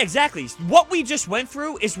through. Yeah, exactly. What we just went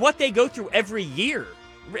through is what they go through every year.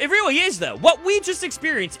 It really is, though. What we just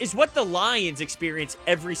experienced is what the Lions experience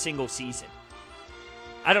every single season.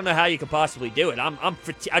 I don't know how you could possibly do it.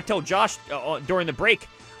 I told Josh during the break,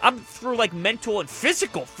 I'm through like mental and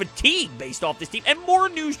physical fatigue based off this team, and more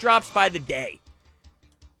news drops by the day.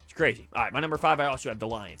 It's crazy. All right, my number 5, I also have the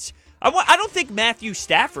Lions. I don't think Matthew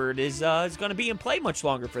Stafford is going to be in play much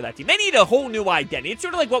longer for that team. They need a whole new identity. It's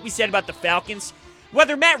sort of like what we said about the Falcons.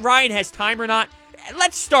 Whether Matt Ryan has time or not,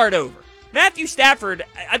 let's start over. Matthew Stafford,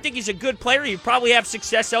 I think he's a good player. He'd probably have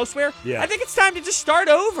success elsewhere. Yeah. I think it's time to just start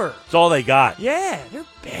over. It's all they got. Yeah, they're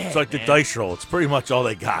bad. It's like the dice roll. It's pretty much all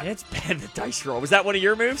they got. It's bad, the dice roll. Was that one of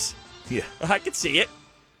your moves? Yeah. I could see it.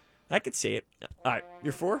 All right,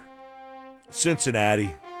 your 4?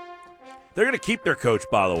 Cincinnati. They're going to keep their coach,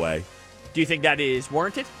 by the way. Do you think that is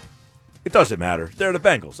warranted? It doesn't matter. They're the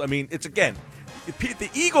Bengals. I mean, it's again, the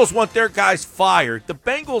Eagles want their guys fired. The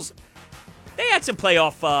Bengals, they had some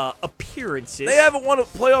playoff appearances. They haven't won a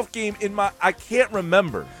playoff game I can't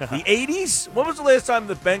remember. The 80s? When was the last time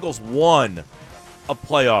the Bengals won a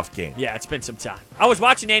playoff game? Yeah, it's been some time. I was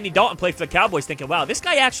watching Andy Dalton play for the Cowboys thinking, wow, this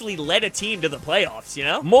guy actually led a team to the playoffs, you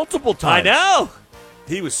know? Multiple times. I know.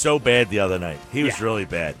 He was so bad the other night. He was really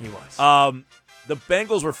bad. He was. The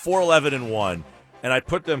Bengals were 4-11-1, and I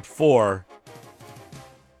put them 4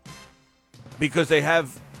 because they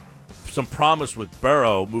have some promise with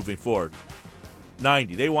Burrow moving forward.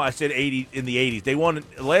 90. They won. I said 80 in the 80s. They won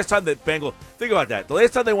the last time that Bengals. Think about that. The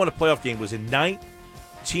last time they won a playoff game was in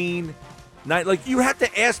 1990. Like you have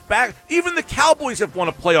to ask back. Even the Cowboys have won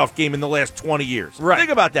a playoff game in the last 20 years. Right. Think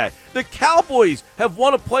about that. The Cowboys have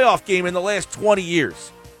won a playoff game in the last 20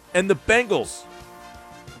 years, and the Bengals.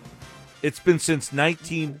 It's been since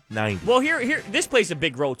 1990. Well, here, this plays a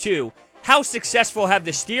big role too. How successful have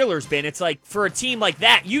the Steelers been? It's like for a team like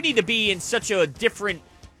that, you need to be in such a different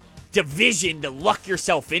division to luck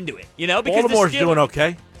yourself into it. You know, because Baltimore's doing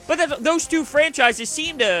okay. But those two franchises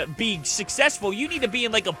seem to be successful. You need to be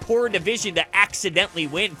in like a poor division to accidentally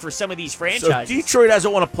win for some of these franchises. So Detroit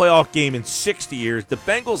hasn't won a playoff game in 60 years. The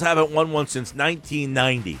Bengals haven't won one since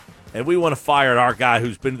 1990. And we want to fire our guy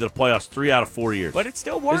who's been to the playoffs 3 out of 4 years. But it's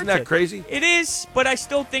still warranted. Isn't that crazy? It is, but I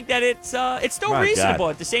still think that it's still reasonable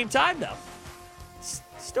at the same time, though. It's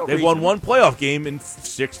still They've reasonable. won one playoff game in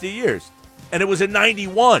 60 years, and it was in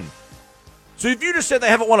 91. So if you just said they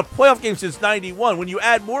haven't won a playoff game since 91, when you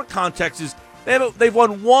add more context, is they've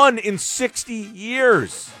won one in 60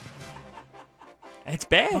 years. It's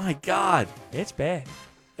bad. My God. It's bad.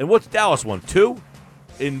 And what's Dallas won? 2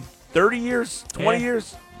 in 30 years? 20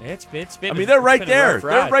 years? It's been. I mean, they're right there. Rough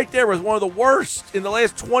ride. They're right there with one of the worst in the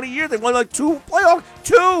last 20 years. They've won like 2 playoffs.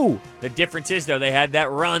 2! The difference is, though, they had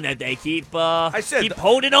that run that they keep keep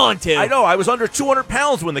holding on to. I know. I was under 200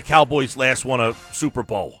 pounds when the Cowboys last won a Super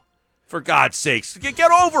Bowl. For God's sakes.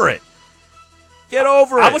 Get over it. Get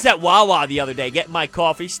over it. I was at Wawa the other day getting my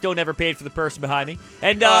coffee. Still never paid for the person behind me.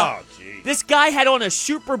 And this guy had on a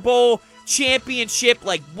Super Bowl championship,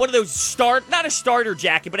 like one of those not a starter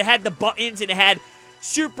jacket, but it had the buttons and it had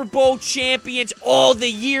Super Bowl champions all the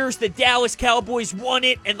years the Dallas Cowboys won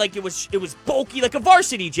it, and like it was bulky, like a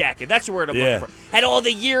varsity jacket. That's the word I'm looking for. Had all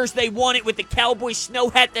the years they won it with the Cowboy snow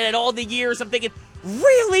hat that had all the years. I'm thinking,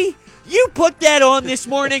 really? You put that on this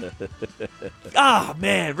morning? Oh,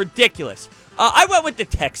 man, ridiculous. I went with the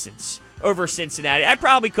Texans over Cincinnati. I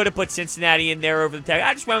probably could have put Cincinnati in there over the Texans.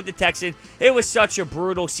 I just went with the Texans. It was such a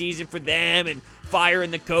brutal season for them, and firing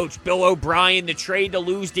the coach, Bill O'Brien, the trade to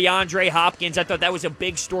lose DeAndre Hopkins. I thought that was a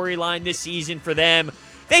big storyline this season for them.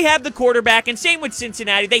 They have the quarterback, and same with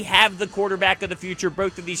Cincinnati. They have the quarterback of the future.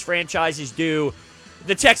 Both of these franchises do.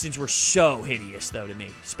 The Texans were so hideous, though, to me,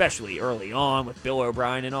 especially early on with Bill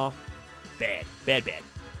O'Brien and all. Bad.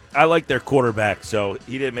 I like their quarterback, so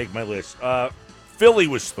he didn't make my list. Philly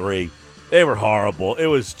was 3. They were horrible. It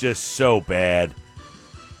was just so bad.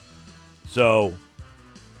 So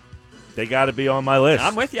they got to be on my list.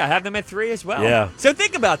 I'm with you. I have them at 3 as well. Yeah. So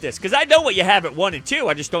think about this, because I know what you have at 1 and 2.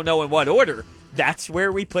 I just don't know in what order. That's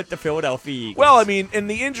where we put the Philadelphia Eagles. Well, I mean, in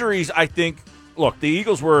the injuries, I think, look, the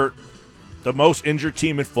Eagles were the most injured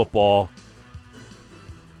team in football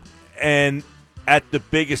and at the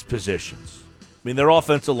biggest positions. I mean, their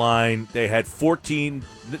offensive line, they had 14.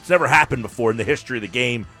 It's never happened before in the history of the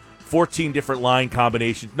game. 14 different line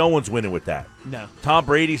combinations. No one's winning with that. No. Tom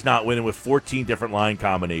Brady's not winning with 14 different line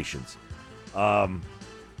combinations. San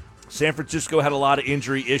Francisco had a lot of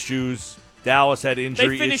injury issues. Dallas had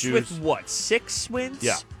injury issues. They finished with, what, 6 wins?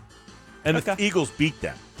 Yeah. And the Eagles beat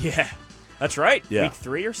them. Yeah. That's right. Yeah. Week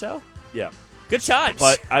 3 or so? Yeah. Good times.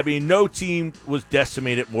 But, I mean, no team was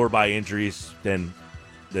decimated more by injuries than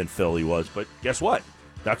Philly was. But guess what?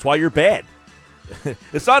 That's why you're bad.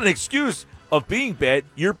 It's not an excuse of being bad.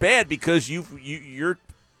 You're bad because your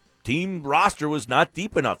team roster was not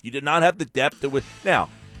deep enough. You did not have the depth that was. Now,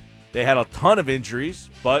 they had a ton of injuries,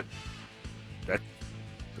 but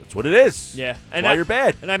that's what it is. Yeah. That's why you're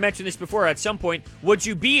bad. And I mentioned this before. At some point, would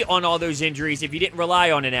you be on all those injuries if you didn't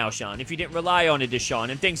rely on an Alshon, if you didn't rely on a Deshaun,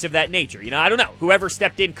 and things of that nature? You know, I don't know. Whoever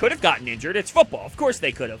stepped in could have gotten injured. It's football. Of course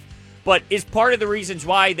they could have. But is part of the reasons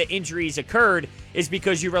why the injuries occurred is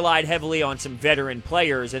because you relied heavily on some veteran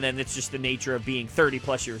players, and then it's just the nature of being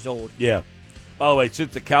 30-plus years old. Yeah. By the way,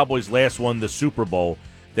 since the Cowboys last won the Super Bowl,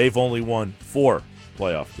 they've only won 4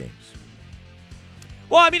 playoff games.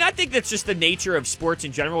 Well, I mean, I think that's just the nature of sports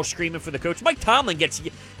in general, screaming for the coach. Mike Tomlin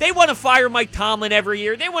they want to fire Mike Tomlin every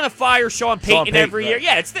year. They want to fire Sean Payton every year.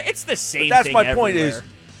 Yeah, it's the same thing. But that's my everywhere. point is,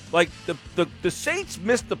 like, the Saints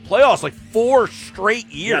missed the playoffs like 4 straight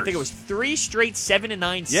years. Yeah, I think it was 3 straight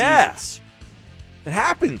 7-9 seasons. Yeah. It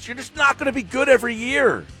happens. You're just not going to be good every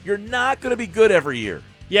year. You're not going to be good every year.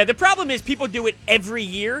 Yeah, the problem is people do it every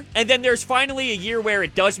year, and then there's finally a year where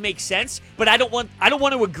it does make sense, but I don't want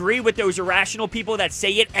to agree with those irrational people that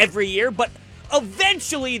say it every year, but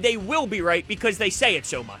eventually they will be right because they say it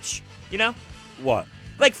so much. You know? What?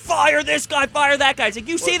 Like, fire this guy, fire that guy. It's like,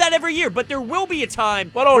 you say that every year, but there will be a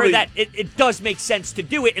time where it does make sense to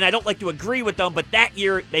do it, and I don't like to agree with them, but that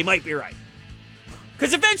year they might be right.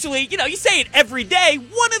 Because eventually, you know, you say it every day,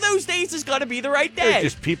 one of those days is going to be the right day. They're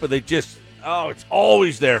just people, it's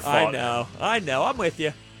always their fault. I know. I'm with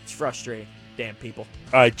you. It's frustrating. Damn people.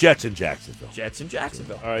 All right, Jets in Jacksonville.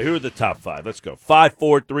 All right, who are the top 5? Let's go. 5,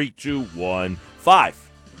 4, 3, 2, 1,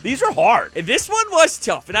 5. These are hard. And this one was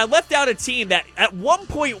tough, and I left out a team that at one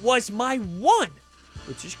point was my 1,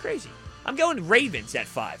 which is crazy. I'm going Ravens at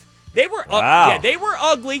 5. They were they were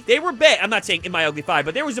ugly. They were bad. I'm not saying in my ugly 5,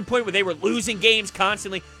 but there was a point where they were losing games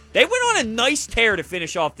constantly. They went on a nice tear to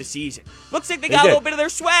finish off the season. Looks like they got a little bit of their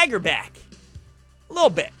swagger back. A little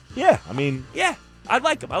bit. Yeah, I mean. Yeah, I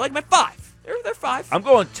like them. I like my 5. They're 5. I'm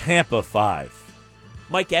going Tampa 5.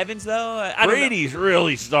 Mike Evans, though? Brady's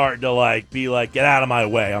really starting to be like, get out of my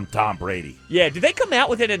way. I'm Tom Brady. Yeah, did they come out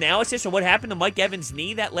with an analysis of what happened to Mike Evans'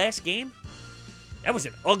 knee that last game? That was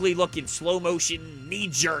an ugly-looking, slow-motion knee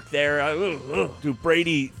jerk there. Dude,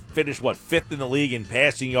 Brady finished, 5th in the league in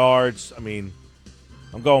passing yards? I mean,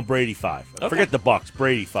 I'm going Brady 5. Okay. Forget the Bucs.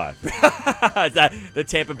 Brady 5. The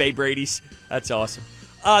Tampa Bay Bradys. That's awesome.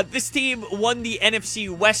 This team won the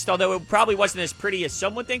NFC West, although it probably wasn't as pretty as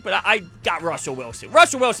some would think, but I got Russell Wilson.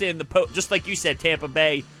 Russell Wilson in the just like you said, Tampa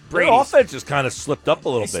Bay Brady. Their offense just kind of slipped up a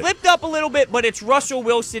little bit. Slipped up a little bit, but it's Russell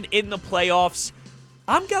Wilson in the playoffs.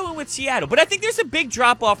 I'm going with Seattle, but I think there's a big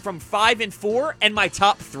drop-off from 5 and 4 and my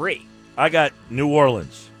top 3. I got New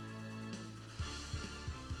Orleans.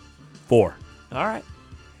 4. All right.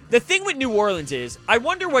 The thing with New Orleans is, I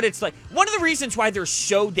wonder what it's like. One of the reasons why they're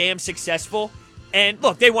so damn successful, and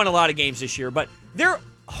look, they won a lot of games this year, but their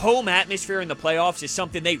home atmosphere in the playoffs is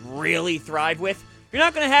something they really thrive with. You're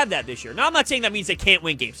not going to have that this year. Now, I'm not saying that means they can't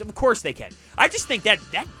win games. Of course they can. I just think that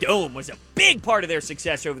dome was a big part of their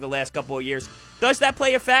success over the last couple of years. Does that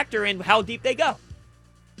play a factor in how deep they go?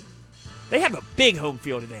 They have a big home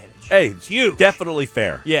field advantage. Hey, it's huge. Definitely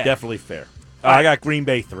fair. Yeah. Definitely fair. I got Green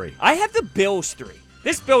Bay 3. I have the Bills 3.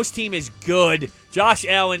 This Bills team is good. Josh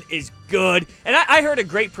Allen is good. And I heard a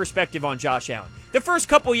great perspective on Josh Allen. The first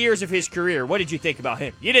couple years of his career, what did you think about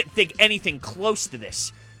him? You didn't think anything close to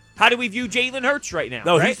this. How do we view Jalen Hurts right now?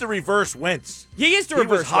 No, right? he's the reverse Wentz. He is the reverse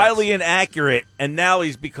Wentz. He was highly inaccurate, and now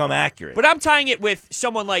he's become accurate. But I'm tying it with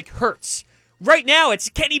someone like Hurts. Right now, it's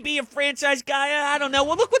can he be a franchise guy? I don't know.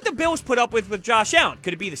 Well, look what the Bills put up with Josh Allen.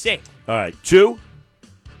 Could it be the same? All right, 2.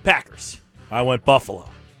 Packers. I went Buffalo.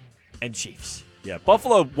 And Chiefs. Yeah,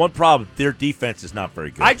 Buffalo, one problem, their defense is not very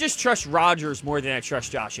good. I just trust Rodgers more than I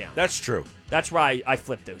trust Josh Allen. That's true. That's why I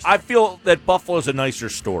flipped those. I feel that Buffalo's a nicer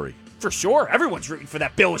story. For sure. Everyone's rooting for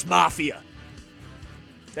that Bills Mafia.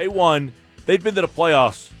 They won. They've been to the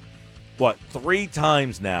playoffs, 3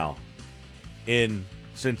 times now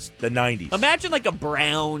since the 90s. Imagine like a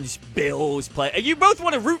Browns-Bills play. You both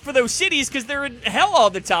want to root for those cities because they're in hell all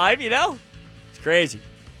the time, you know? It's crazy.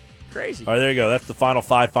 Crazy. All right, there you go. That's the final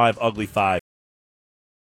 5-5 ugly 5.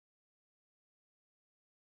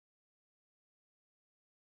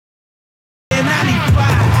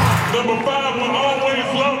 Number 5 will always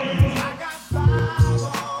love you. I got 5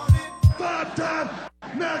 on it. 5 times.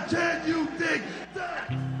 Now can you dig that?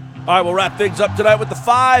 All right, we'll wrap things up tonight with the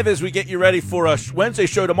 5 as we get you ready for a Wednesday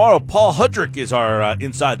show tomorrow. Paul Hudrick is our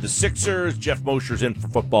Inside the Sixers. Jeff Mosher's in for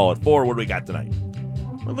football at 4. What do we got tonight?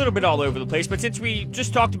 A little bit all over the place, but since we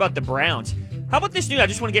just talked about the Browns, how about this news? I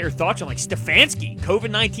just want to get your thoughts on Stefanski,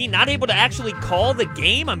 COVID-19, not able to actually call the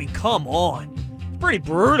game. I mean, come on. It's pretty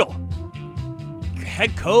brutal.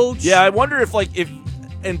 Head coach. Yeah, I wonder if I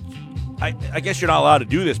guess you're not allowed to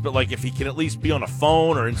do this, but if he can at least be on a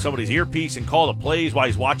phone or in somebody's earpiece and call the plays while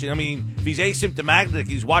he's watching. I mean, if he's asymptomatic,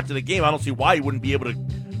 he's watching the game, I don't see why he wouldn't be able to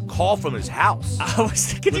call from his house.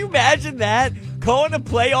 Can you imagine that? Calling a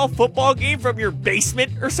playoff football game from your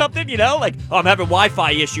basement or something, I'm having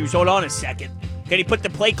Wi-Fi issues. Hold on a second. Can he put the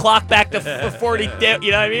play clock back to 40? You know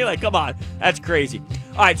what I mean? Come on. That's crazy.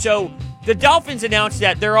 All right, so the Dolphins announced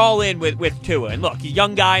that they're all in with Tua. And look, he's a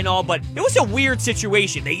young guy and all, but it was a weird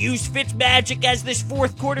situation. They used Fitzmagic as this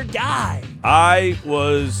fourth quarter guy. I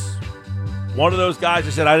was one of those guys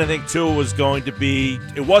that said I didn't think Tua was going to be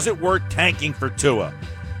 – it wasn't worth tanking for Tua.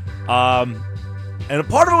 And a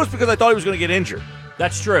part of it was because I thought he was going to get injured.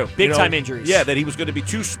 That's true. Big-time injuries. Yeah, that he was going to be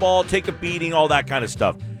too small, take a beating, all that kind of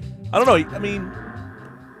stuff. I don't know. I mean –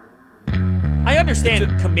 I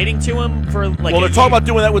understand committing to him for well, they're talking about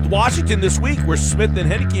doing that with Washington this week where Smith and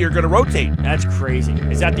Henneke are going to rotate. That's crazy.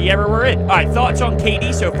 Is that the era we're in? All right, thoughts on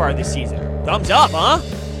KD so far this season? Thumbs up, huh?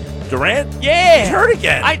 Durant? Yeah. He's hurt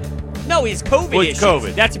again. No, he's COVID issues.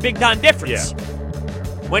 COVID. That's a big-time difference. Yeah.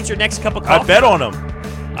 When's your next cup of coffee? I bet on him.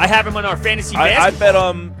 I have him on our fantasy basketball. I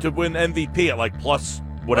bet him to win MVP at plus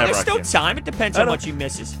whatever. Well, there's still time. It depends how much he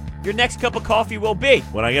misses. Your next cup of coffee will be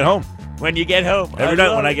when I get home. When you get home. Every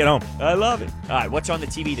night when I get home. I love it. All right, what's on the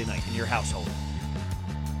TV tonight in your household?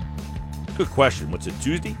 Good question. What's it,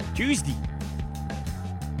 Tuesday? Tuesday.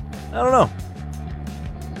 I don't know.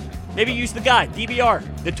 Maybe use the guy, DVR,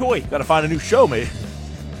 the toy. Got to find a new show, mate.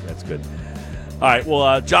 That's good. All right,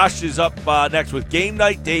 well, Josh is up next with Game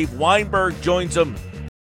Night. Dave Weinberg joins him